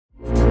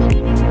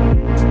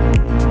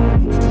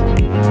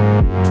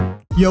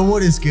Yo,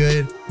 what is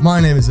good? My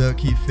name is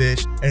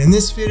𝗗𝗘𝗔𝗧𝗛, and in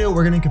this video,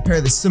 we're going to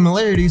compare the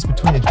similarities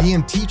between a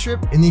DMT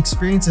trip and the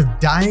experience of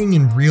dying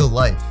in real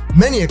life.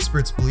 Many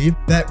experts believe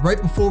that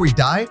right before we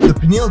die, the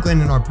pineal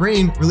gland in our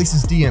brain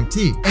releases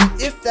DMT. And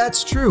if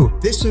that's true,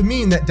 this would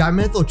mean that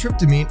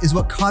dimethyltryptamine is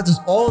what causes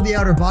all the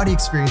outer body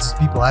experiences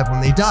people have when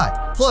they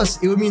die.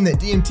 Plus, it would mean that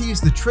DMT is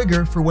the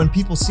trigger for when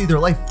people see their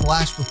life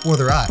flash before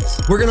their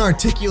eyes. We're going to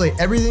articulate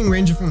everything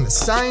ranging from the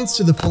science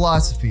to the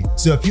philosophy.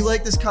 So if you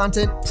like this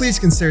content, please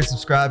consider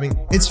subscribing.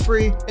 It's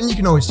free, and you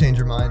can always change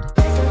your mind.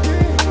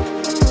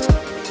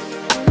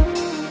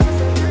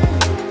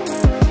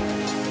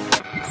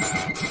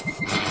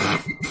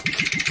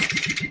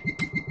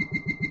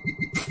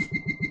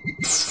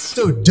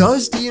 So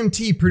does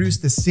DMT produce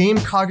the same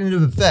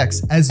cognitive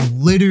effects as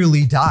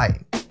literally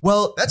dying?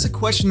 Well, that's a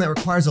question that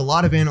requires a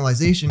lot of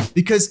analyzation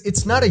because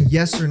it's not a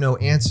yes or no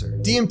answer.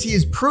 DMT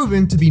is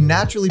proven to be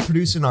naturally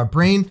produced in our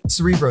brain,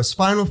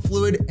 cerebrospinal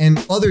fluid,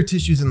 and other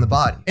tissues in the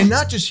body. And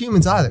not just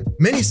humans either.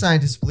 Many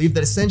scientists believe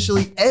that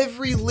essentially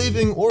every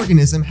living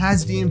organism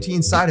has DMT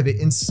inside of it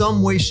in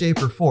some way,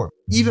 shape, or form,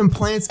 even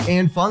plants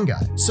and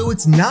fungi. So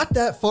it's not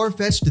that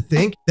far-fetched to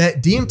think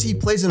that DMT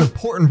plays an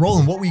important role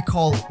in what we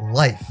call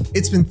life.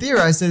 It's been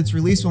theorized that it's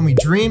released when we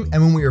dream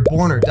and when we are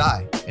born or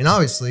die, and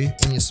obviously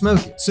when you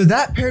smoke it. So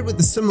that paired with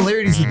the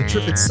similarities of the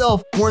trip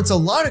itself warrants a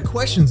lot of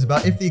questions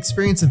about if the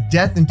experience of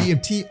death and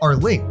DMT are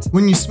linked.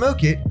 When you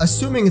smoke it,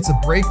 assuming it's a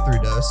breakthrough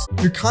dose,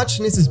 your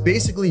consciousness is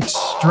basically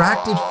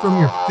extracted from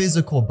your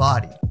physical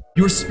body.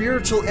 Your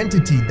spiritual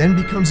entity then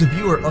becomes a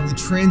viewer of the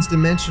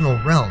trans-dimensional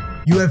realm.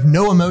 You have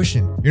no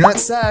emotion. You're not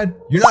sad.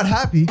 You're not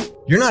happy.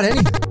 You're not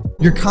anything.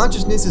 Your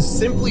consciousness is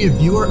simply a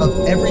viewer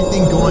of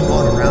everything going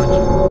on around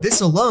you.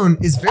 This alone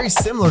is very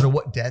similar to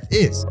what death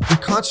is. Your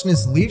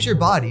consciousness leaves your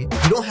body,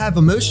 you don't have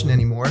emotion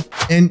anymore,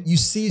 and you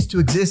cease to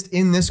exist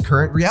in this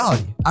current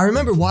reality. I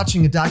remember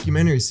watching a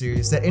documentary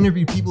series that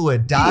interviewed people who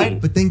had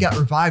died, but then got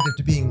revived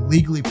after being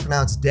legally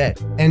pronounced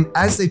dead. And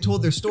as they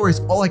told their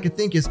stories, all I could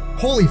think is,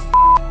 holy f***,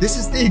 this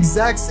is the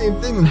exact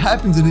same thing that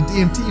happens at a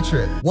DMT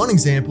trip. One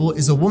example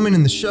is a woman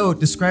in the show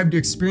described her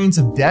experience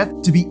of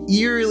death to be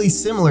eerily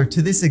similar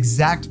to this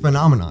exact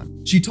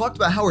phenomenon. She talked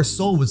about how her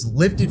soul was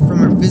lifted from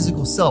her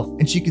physical self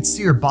and she could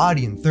see her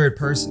body in third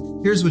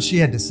person. Here's what she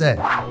had to say.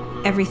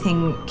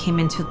 Everything came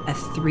into a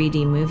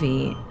 3D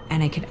movie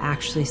and I could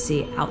actually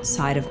see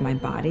outside of my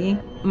body.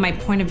 My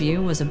point of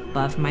view was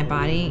above my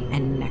body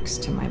and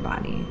next to my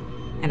body.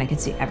 And I could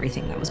see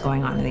everything that was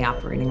going on in the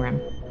operating room.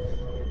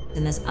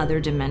 In this other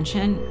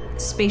dimension,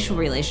 spatial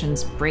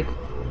relations break.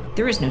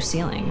 There is no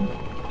ceiling.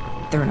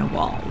 There are no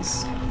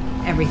walls.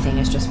 Everything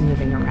is just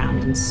moving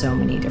around in so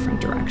many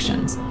different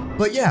directions.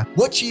 But yeah,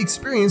 what she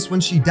experienced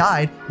when she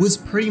died was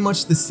pretty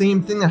much the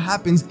same thing that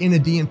happens in a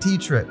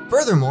DMT trip.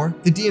 Furthermore,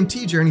 the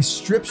DMT journey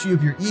strips you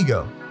of your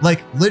ego.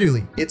 Like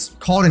literally, it's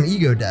called an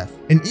ego death.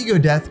 An ego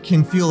death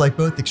can feel like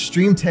both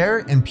extreme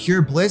terror and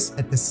pure bliss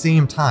at the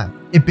same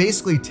time. It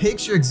basically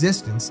takes your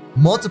existence,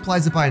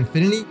 multiplies it by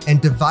infinity, and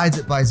divides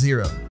it by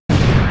zero.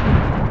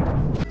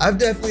 I've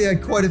definitely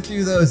had quite a few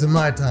of those in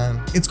my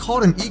time. It's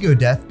called an ego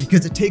death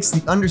because it takes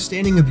the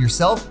understanding of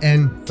yourself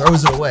and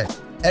throws it away.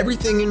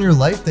 Everything in your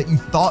life that you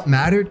thought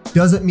mattered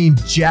doesn't mean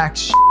jack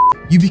shit.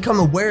 You become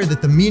aware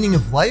that the meaning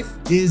of life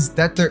is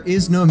that there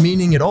is no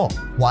meaning at all.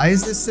 Why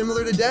is this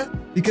similar to death?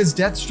 Because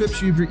death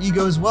strips you of your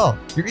ego as well.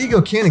 Your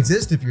ego can't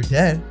exist if you're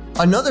dead.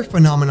 Another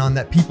phenomenon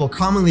that people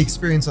commonly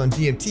experience on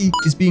DMT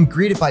is being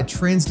greeted by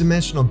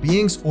trans-dimensional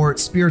beings or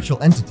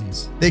spiritual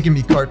entities. They can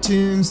be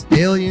cartoons,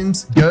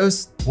 aliens,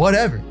 ghosts,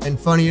 whatever. And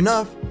funny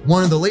enough,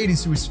 one of the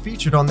ladies who was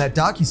featured on that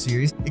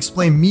docuseries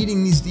explained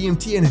meeting these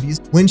DMT entities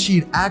when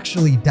she'd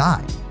actually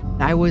died.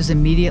 I was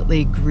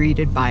immediately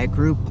greeted by a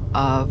group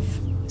of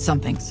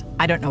somethings.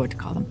 I don't know what to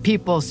call them.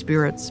 People,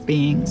 spirits,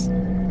 beings.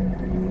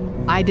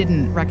 I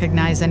didn't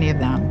recognize any of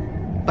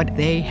them, but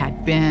they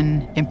had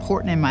been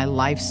important in my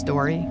life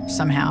story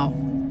somehow,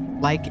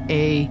 like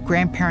a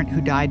grandparent who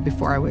died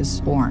before I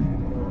was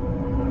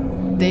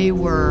born. They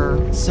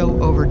were so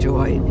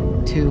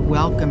overjoyed to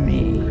welcome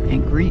me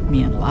and greet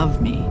me and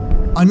love me.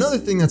 Another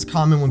thing that's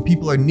common when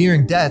people are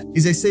nearing death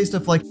is they say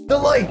stuff like, "The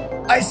light,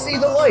 I see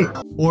the light,"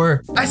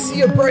 or "I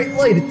see a bright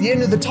light at the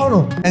end of the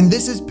tunnel." And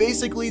this is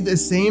basically the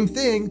same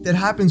thing that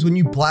happens when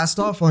you blast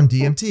off on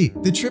DMT.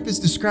 The trip is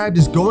described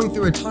as going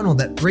through a tunnel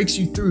that breaks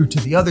you through to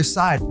the other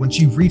side once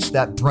you reach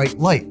that bright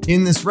light.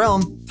 In this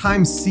realm,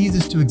 time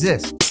ceases to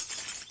exist,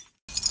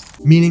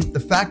 meaning the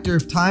factor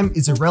of time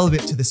is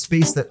irrelevant to the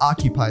space that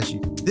occupies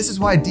you. This is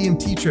why a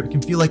DMT trip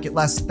can feel like it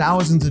lasts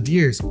thousands of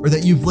years or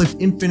that you've lived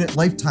infinite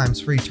lifetimes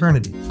for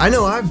eternity. I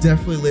know I've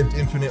definitely lived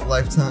infinite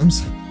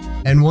lifetimes.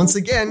 And once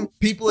again,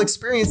 people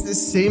experience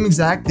this same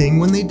exact thing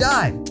when they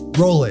die.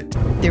 Roll it.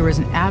 There was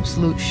an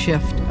absolute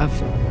shift of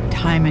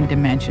time and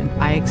dimension.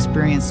 I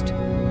experienced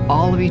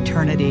all of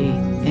eternity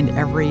in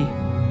every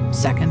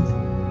second,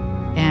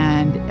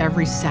 and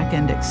every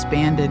second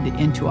expanded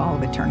into all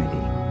of eternity.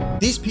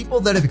 These people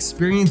that have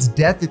experienced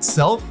death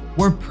itself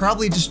we're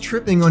probably just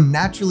tripping on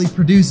naturally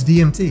produced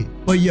DMT.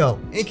 But yo,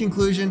 in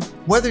conclusion,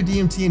 whether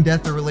DMT and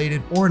death are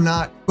related or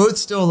not, both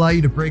still allow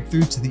you to break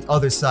through to the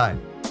other side,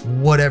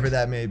 whatever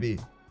that may be.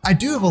 I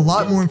do have a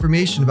lot more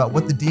information about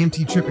what the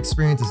DMT trip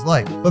experience is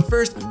like, but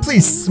first,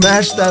 please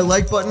smash that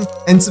like button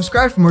and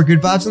subscribe for more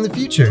good vibes in the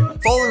future.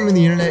 Following me on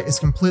the internet is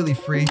completely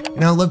free,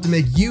 and I'd love to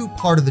make you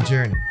part of the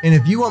journey. And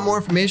if you want more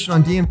information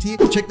on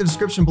DMT, check the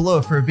description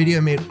below for a video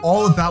I made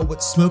all about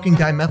what smoking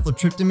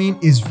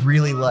dimethyltryptamine is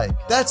really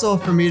like. That's all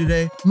for me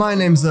today. My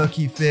name's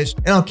𝗗𝗘𝗔𝗧𝗛,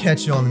 and I'll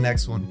catch you on the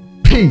next one.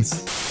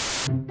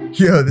 Peace!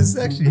 Yo, this is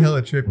actually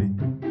hella trippy.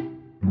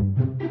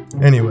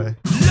 Anyway.